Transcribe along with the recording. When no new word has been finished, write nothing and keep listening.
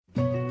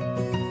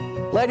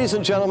Ladies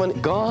and gentlemen,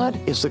 God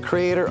is the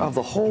creator of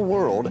the whole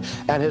world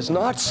and has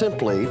not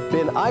simply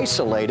been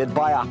isolated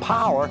by a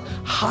power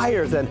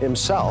higher than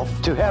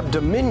himself to have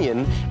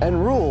dominion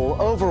and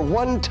rule over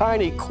one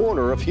tiny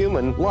corner of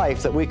human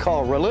life that we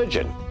call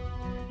religion.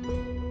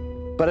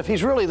 But if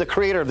he's really the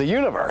creator of the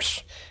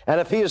universe,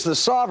 and if he is the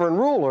sovereign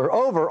ruler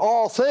over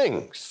all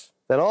things,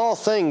 then all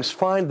things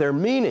find their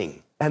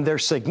meaning and their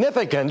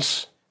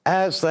significance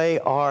as they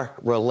are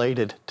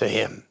related to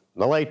him.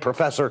 The late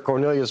Professor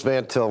Cornelius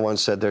Van Til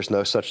once said there's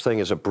no such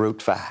thing as a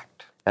brute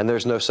fact, and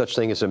there's no such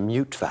thing as a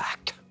mute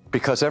fact,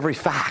 because every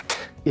fact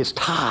is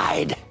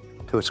tied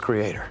to its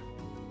creator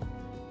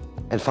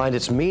and find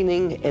its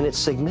meaning and its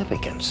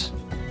significance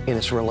in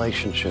its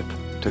relationship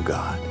to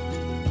God.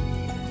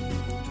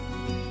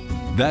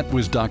 That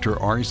was Dr.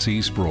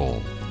 R.C.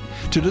 Sproul.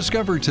 To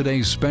discover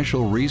today's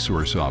special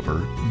resource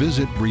offer,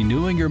 visit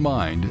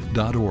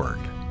renewingyourmind.org.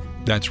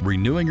 That's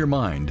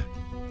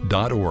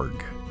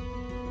renewingyourmind.org.